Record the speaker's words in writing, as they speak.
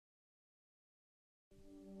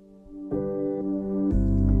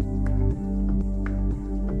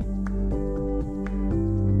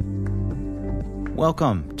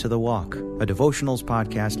Welcome to The Walk, a devotionals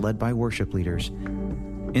podcast led by worship leaders.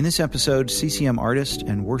 In this episode, CCM artist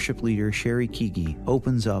and worship leader Cheri Keaggy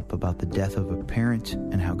opens up about the death of a parent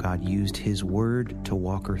and how God used His Word to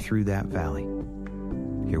walk her through that valley.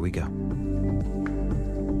 Here we go.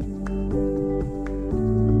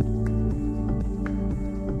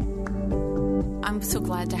 I'm so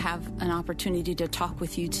glad to have an opportunity to talk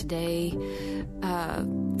with you today.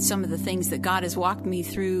 Some of the things that God has walked me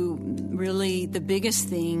through, really the biggest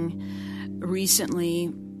thing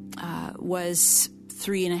recently was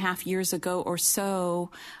 3.5 years ago or so.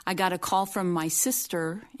 I got a call from my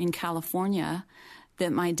sister in California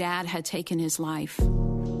that my dad had taken his life.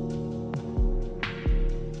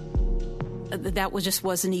 That just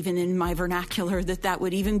wasn't even in my vernacular, that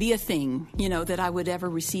would even be a thing, that I would ever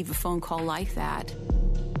receive a phone call like that.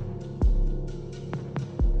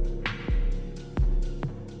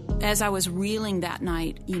 As I was reeling that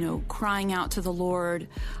night, crying out to the Lord,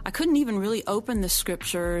 I couldn't even really open the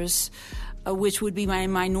scriptures, which would be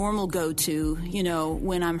my normal go-to,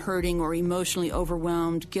 when I'm hurting or emotionally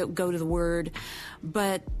overwhelmed, go to the Word.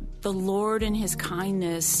 But the Lord in His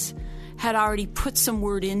kindness had already put some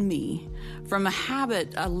word in me from a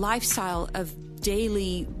habit, a lifestyle of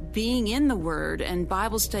daily being in the Word and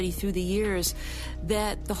Bible study through the years,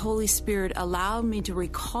 that the Holy Spirit allowed me to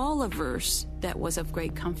recall a verse that was of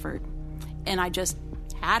great comfort. And I just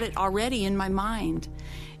had it already in my mind.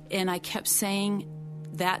 And I kept saying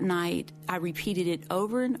that night, I repeated it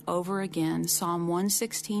over and over again, Psalm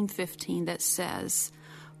 116:15, that says,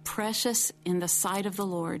 "Precious in the sight of the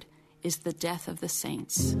Lord is the death of the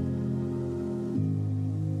saints."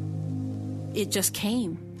 It just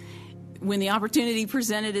came. When the opportunity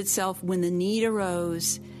presented itself, when the need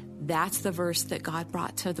arose, that's the verse that God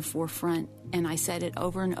brought to the forefront. And I said it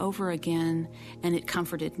over and over again, and it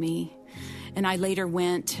comforted me. And I later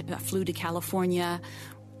flew to California,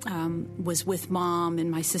 was with Mom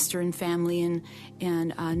and my sister and family,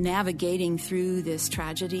 and navigating through this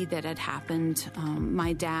tragedy that had happened.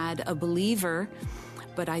 My dad, a believer,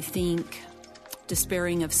 but I think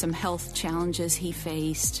despairing of some health challenges he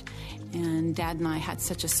faced. And Dad and I had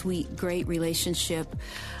such a sweet, great relationship.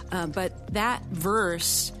 But that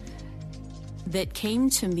verse that came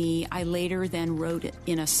to me, I later then wrote it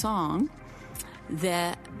in a song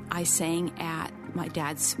that I sang at my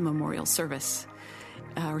dad's memorial service,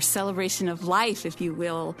 or celebration of life, if you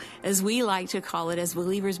will, as we like to call it as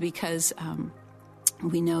believers, because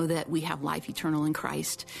we know that we have life eternal in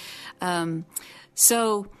Christ.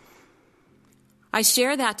 So I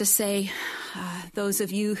share that to say, those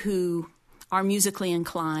of you who are musically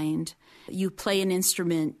inclined, you play an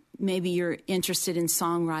instrument, maybe you're interested in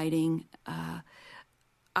songwriting,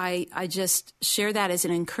 I just share that as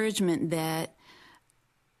an encouragement that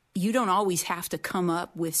you don't always have to come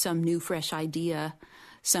up with some new fresh idea,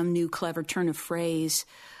 some new clever turn of phrase.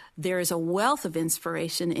 There is a wealth of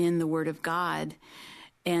inspiration in the Word of God,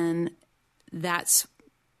 and that's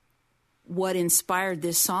what inspired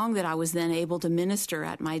this song that I was then able to minister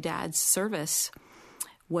at my dad's service,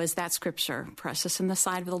 was that scripture, "Precious in the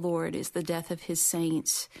sight of the Lord is the death of His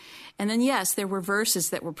saints." And then, yes, there were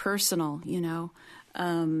verses that were personal,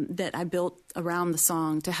 that I built around the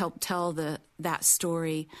song to help tell that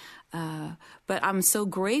story. But I'm so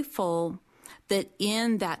grateful that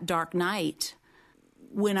in that dark night,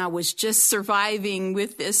 when I was just surviving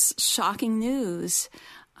with this shocking news,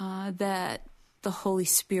 that the Holy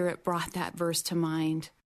Spirit brought that verse to mind.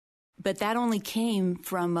 But that only came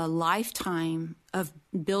from a lifetime of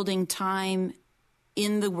building time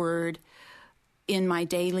in the Word in my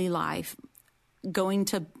daily life, going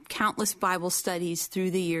to countless Bible studies through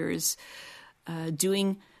the years,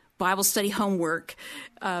 doing Bible study homework,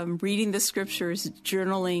 reading the scriptures,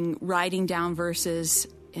 journaling, writing down verses,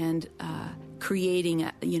 and creating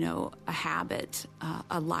a habit,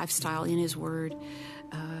 a lifestyle in His Word.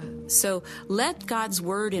 So let God's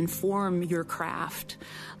Word inform your craft.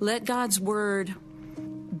 Let God's Word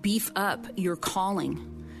beef up your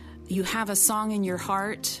calling. You have a song in your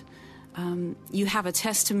heart. You have a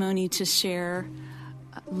testimony to share.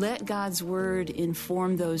 Let God's Word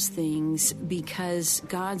inform those things, because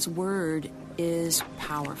God's Word is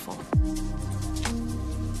powerful.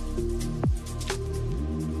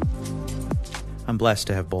 I'm blessed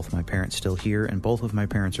to have both my parents still here, and both of my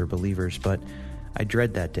parents are believers, but I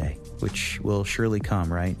dread that day, which will surely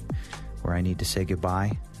come, right? Where I need to say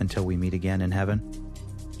goodbye until we meet again in heaven.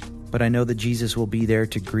 But I know that Jesus will be there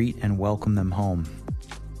to greet and welcome them home.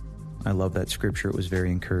 I love that scripture. It was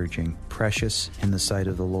very encouraging. Precious in the sight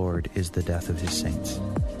of the Lord is the death of His saints.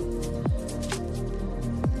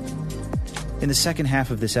 In the second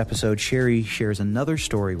half of this episode, Cheri shares another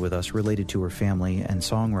story with us related to her family and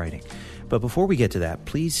songwriting. But before we get to that,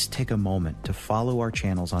 please take a moment to follow our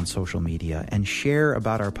channels on social media and share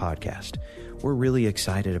about our podcast. We're really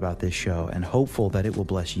excited about this show and hopeful that it will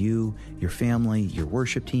bless you, your family, your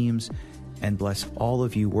worship teams, and bless all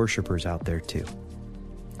of you worshipers out there too.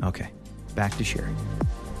 Okay, back to Cheri.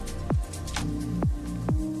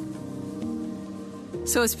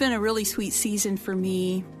 So it's been a really sweet season for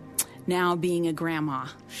me now being a grandma.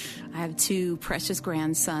 I have two precious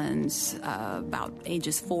grandsons, about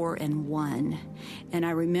ages 4 and 1. And I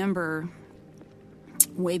remember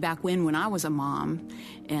way back when I was a mom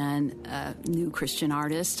and a new Christian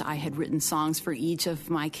artist, I had written songs for each of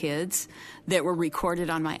my kids that were recorded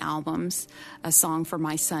on my albums. A song for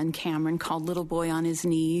my son Cameron called Little Boy on His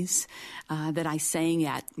Knees that I sang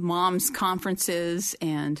at moms conferences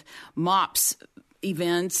and MOPS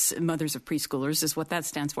events, Mothers of Preschoolers is what that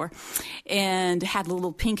stands for, and had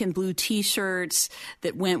little pink and blue T-shirts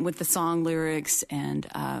that went with the song lyrics. And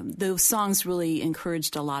those songs really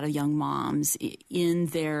encouraged a lot of young moms in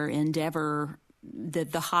their endeavor,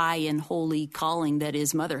 the high and holy calling that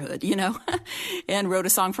is motherhood, and wrote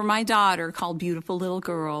a song for my daughter called Beautiful Little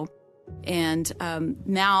Girl. And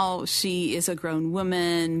now she is a grown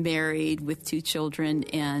woman, married with 2 children,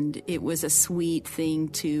 and it was a sweet thing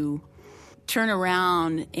to turn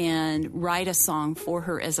around and write a song for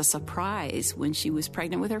her as a surprise. When she was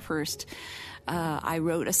pregnant with her first, I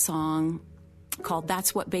wrote a song called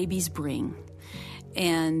That's What Babies Bring,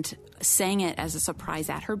 and sang it as a surprise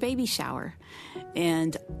at her baby shower.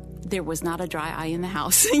 And there was not a dry eye in the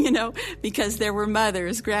house, because there were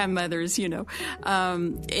mothers, grandmothers, even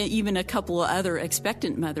a couple of other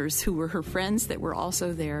expectant mothers who were her friends that were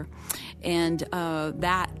also there. And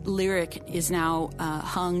that lyric is now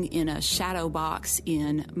hung in a shadow box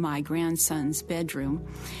in my grandson's bedroom.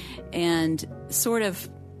 And sort of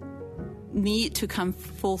neat to come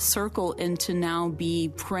full circle and to now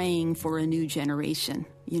be praying for a new generation.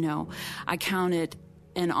 I count it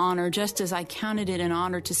an honor, just as I counted it an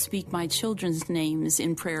honor to speak my children's names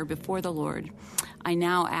in prayer before the Lord. I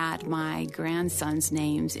now add my grandsons'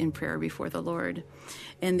 names in prayer before the Lord.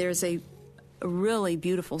 And there's a really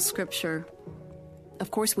beautiful scripture.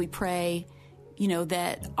 Of course, we pray,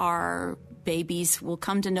 that our babies will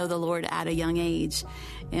come to know the Lord at a young age.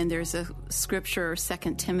 And there's a scripture,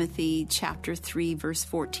 2 Timothy chapter 3, verse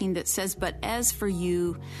 14, that says, "But as for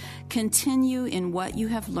you, continue in what you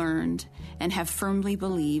have learned and have firmly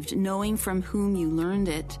believed, knowing from whom you learned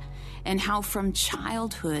it, and how from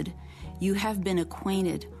childhood you have been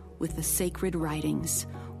acquainted with the sacred writings,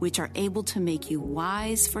 which are able to make you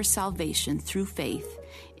wise for salvation through faith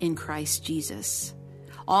in Christ Jesus.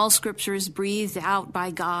 All scripture is breathed out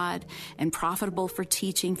by God and profitable for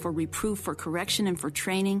teaching, for reproof, for correction, and for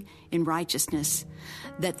training in righteousness,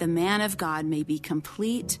 that the man of God may be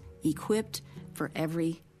complete, equipped for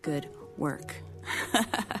every good work."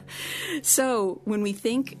 So when we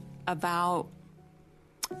think about,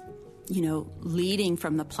 leading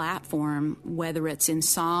from the platform, whether it's in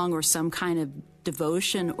song or some kind of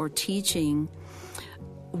devotion or teaching,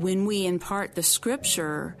 when we impart the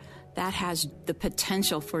scripture, that has the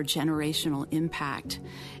potential for generational impact.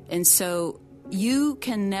 And so you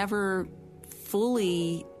can never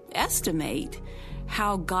fully estimate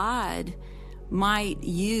how God might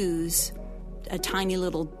use a tiny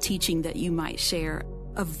little teaching that you might share,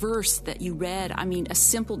 a verse that you read. I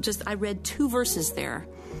read 2 verses there.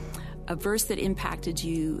 A verse that impacted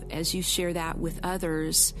you. As you share that with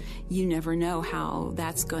others, you never know how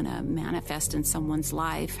that's going to manifest in someone's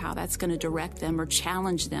life, how that's going to direct them or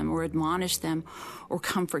challenge them or admonish them or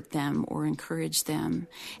comfort them or encourage them,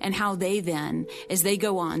 and how they then, as they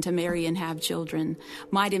go on to marry and have children,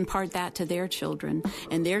 might impart that to their children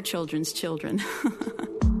and their children's children.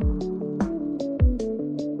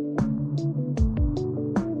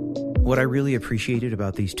 What I really appreciated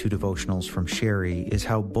about these 2 devotionals from Cheri is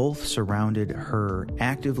how both surrounded her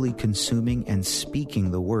actively consuming and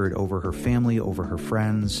speaking the word over her family, over her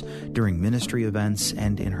friends, during ministry events,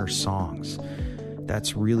 and in her songs.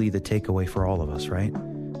 That's really the takeaway for all of us, right?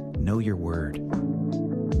 Know your word.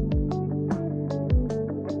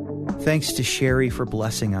 Thanks to Cheri for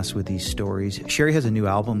blessing us with these stories. Cheri has a new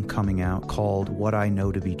album coming out called What I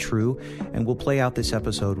Know to Be True, and we'll play out this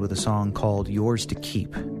episode with a song called Yours to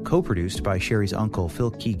Keep, co-produced by Cheri's uncle, Phil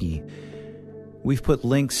Keaggy. We've put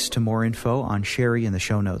links to more info on Cheri in the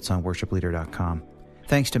show notes on worshipleader.com.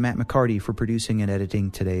 Thanks to Matt McCarty for producing and editing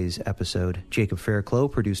today's episode. Jacob Fairclough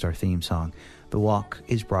produced our theme song. The Walk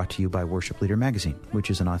is brought to you by Worship Leader Magazine, which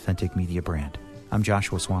is an authentic media brand. I'm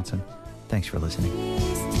Joshua Swanson. Thanks for listening.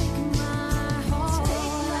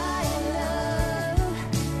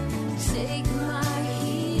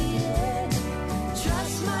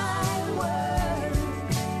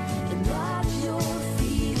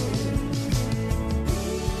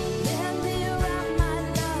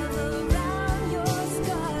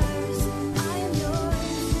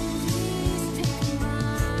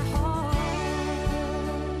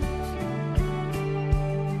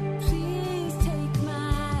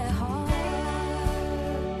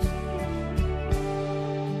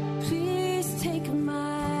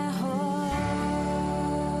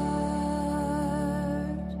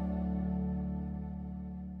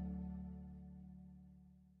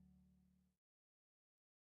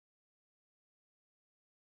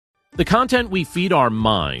 The content we feed our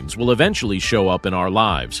minds will eventually show up in our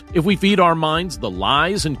lives. If we feed our minds the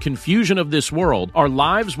lies and confusion of this world, our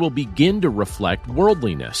lives will begin to reflect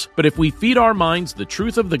worldliness. But if we feed our minds the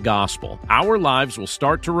truth of the gospel, our lives will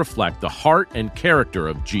start to reflect the heart and character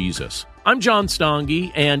of Jesus. I'm John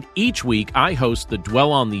Stange, and each week I host the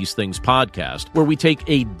Dwell on These Things podcast, where we take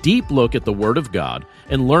a deep look at the Word of God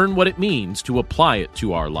and learn what it means to apply it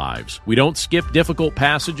to our lives. We don't skip difficult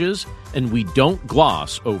passages, and we don't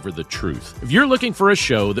gloss over the truth. If you're looking for a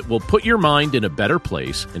show that will put your mind in a better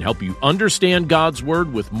place and help you understand God's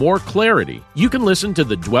Word with more clarity, you can listen to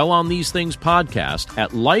the Dwell on These Things podcast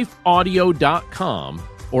at lifeaudio.com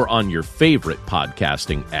or on your favorite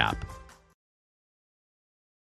podcasting app.